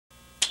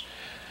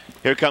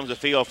Here comes the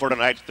field for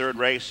tonight's third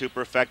race,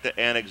 Superfecta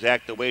and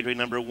Exacta. Wagering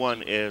number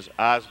 1 is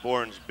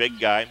Osborne's Big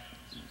Guy,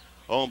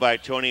 owned by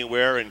Tony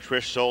Ware and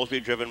Trish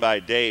Soulsby, driven by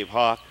Dave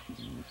Hawk.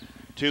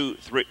 2,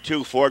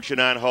 Fortune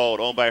on Hold,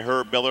 owned by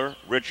Herb Miller,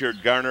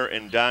 Richard Garner,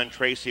 and Don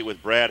Tracy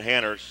with Brad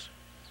Hanners.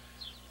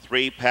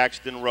 3,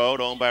 Paxton Road,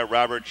 owned by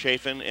Robert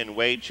Chafin and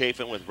Wade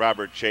Chafin with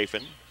Robert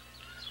Chafin.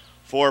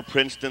 4,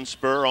 Princeton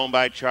Spur, owned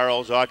by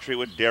Charles Autry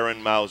with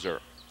Darren Mauser.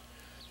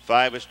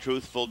 5 is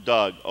Truthful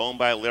Doug, owned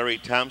by Larry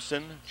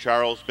Thompson,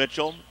 Charles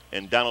Mitchell,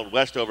 and Donald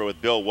Westover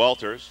with Bill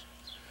Walters.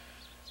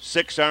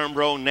 6,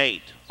 Armbro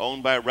Nate,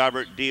 owned by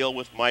Robert Deal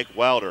with Mike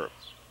Wilder.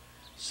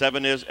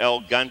 7 is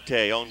El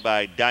Gante, owned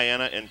by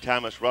Diana and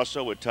Thomas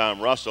Russell with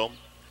Tom Russell.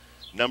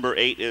 Number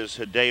 8 is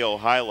Hideo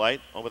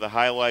Highlight, owned by the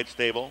Highlight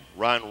Stable,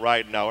 Ron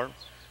Ridenour,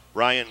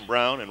 Brian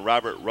Brown, and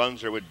Robert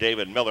Runzer with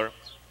David Miller.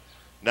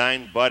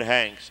 9, Bud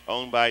Hanks,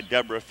 owned by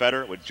Deborah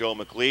Fetter with Joe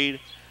McLeod.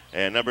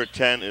 And number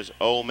 10 is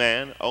Oh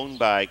Man, owned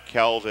by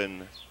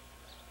Calvin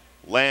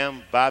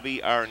Lamb.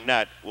 Bobby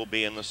Arnett will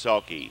be in the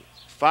sulky.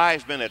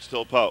 5 minutes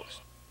till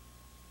post.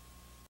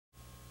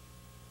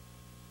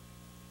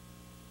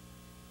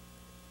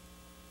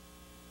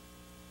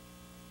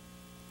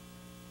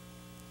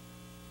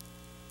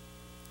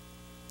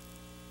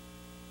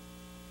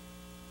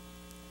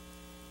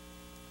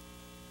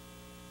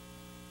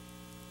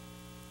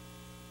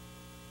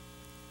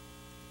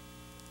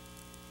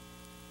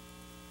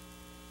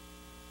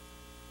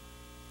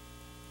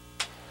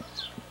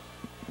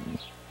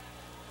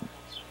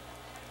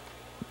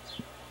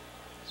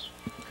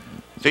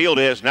 Field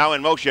is now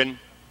in motion.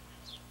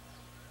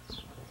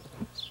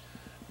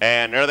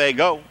 And there they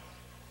go.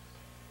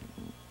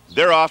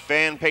 They're off,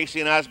 and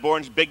Pacey and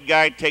Osborne's Big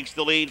Guy takes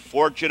the lead.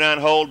 Fortune on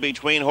Hold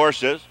between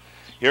horses.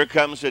 Here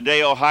comes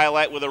Hideo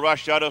Highlight with a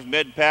rush out of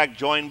mid-pack,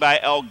 joined by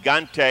El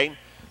Gante.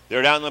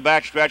 They're down the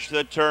backstretch to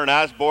the turn.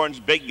 Osborne's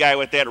Big Guy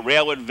with that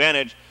rail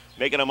advantage,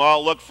 making them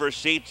all look for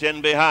seats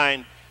in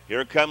behind.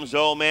 Here comes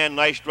Oh Man,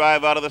 nice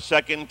drive out of the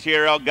second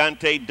tier. El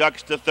Gante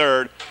ducks to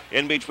third.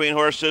 In between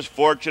horses,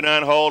 Fortune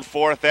on Hold,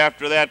 fourth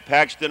after that,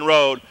 Paxton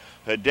Road.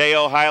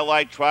 Hideo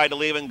Highlight tried to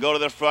leave and go to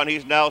the front.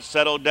 He's now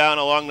settled down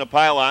along the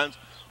pylons.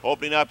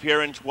 Opening up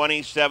here in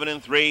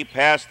 27-3,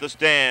 past the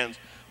stands.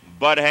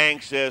 Bud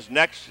Hanks is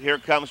next. Here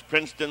comes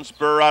Princeton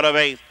Spur out of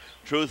 8th.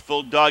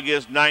 Truthful Doug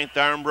is 9th.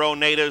 Armbro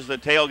Nate is the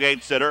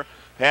tailgate sitter.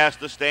 Past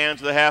the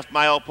stands, the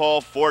half-mile pole,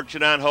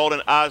 Fortune on Hold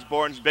and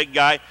Osborne's Big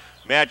Guy.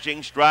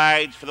 Matching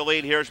strides for the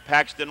lead. Here's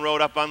Paxton Road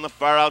up on the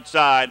far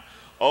outside.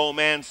 Oh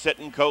Man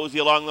sitting cozy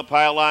along the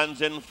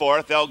pylons in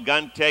 4th. El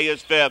Gante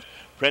is 5th.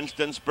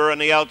 Princeton Spur on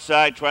the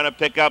outside trying to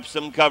pick up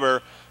some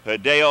cover.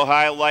 Hideo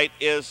Highlight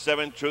is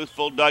 7th.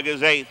 Truthful Doug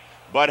is 8th.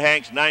 Bud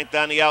Hanks 9th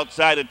on the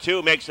outside. The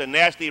 2 makes a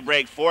nasty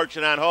break.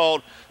 Fortune on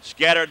Hold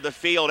scattered the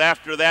field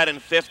after that in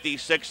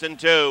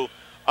 56-2.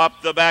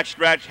 Up the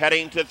backstretch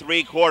heading to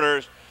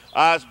 3/4.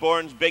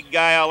 Osborne's Big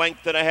Guy a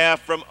length and a half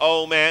from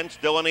Oh Man.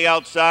 Still on the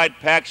outside,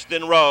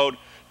 Paxton Road.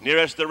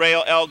 Nearest the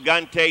rail, El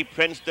Gante,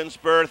 Princeton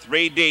Spur,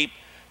 3 deep.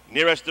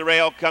 Nearest the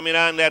rail coming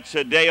on, that's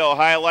Hideo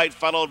Highlight,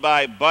 followed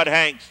by Bud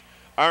Hanks.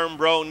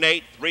 Armbro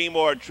Nate, 3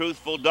 more.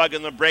 Truthful Doug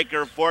in the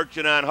breaker,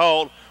 Fortune on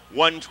Hold,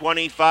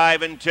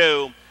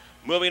 125-2.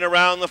 Moving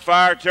around the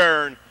far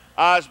turn,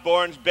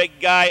 Osborne's Big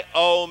Guy,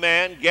 Oh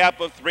Man. Gap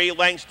of 3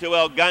 lengths to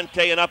El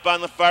Gante, and up on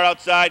the far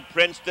outside,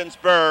 Princeton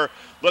Spur.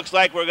 Looks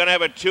like we're going to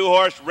have a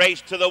 2-horse race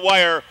to the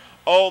wire.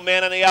 Oh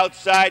Man on the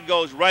outside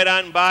goes right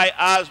on by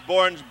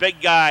Osborne's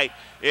Big Guy.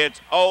 It's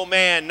Oh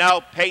Man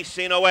now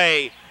pacing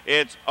away.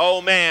 It's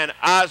Oh Man,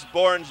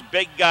 Osborne's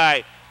Big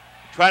Guy.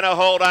 Trying to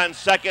hold on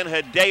second,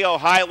 Hideo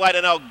Highlight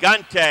and El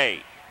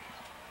Gante.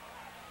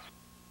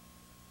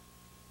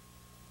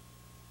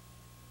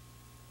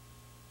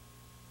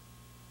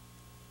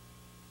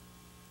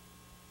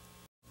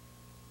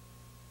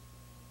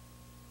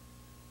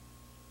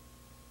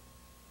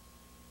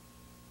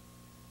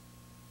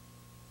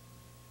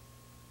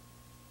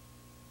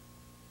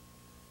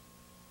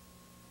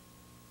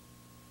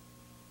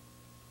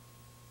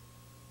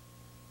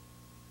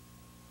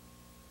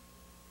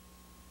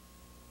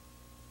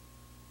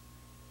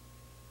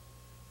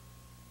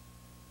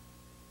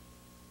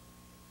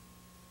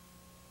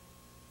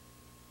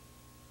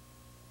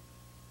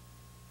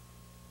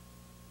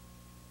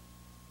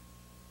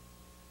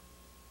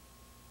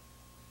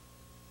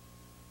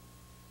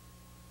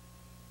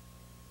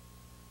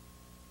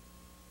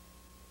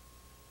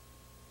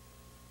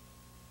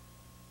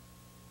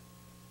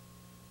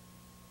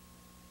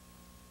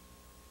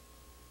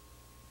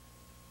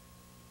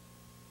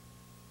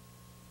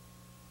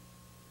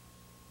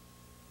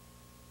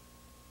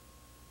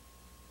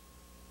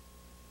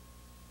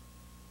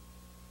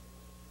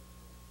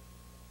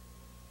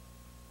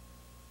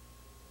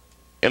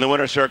 In the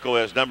winner's circle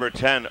is number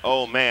 10,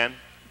 Oh Man.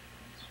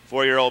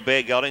 4-year-old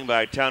bay gelding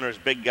by Towner's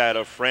Big Guy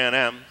to Fran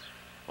M.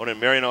 Owned in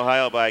Marion,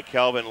 Ohio by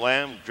Calvin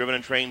Lamb. Driven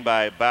and trained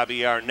by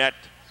Bobby Arnett.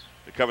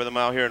 To cover the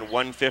mile here in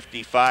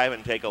 155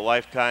 and take a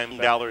lifetime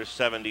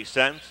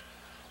 $1.70.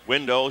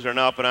 Windows are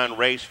now up and on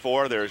race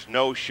 4. There's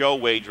no show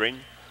wagering.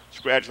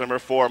 Scratch number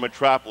 4,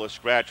 Metropolis.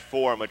 Scratch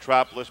 4,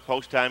 Metropolis.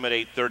 Post time at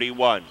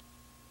 8:31.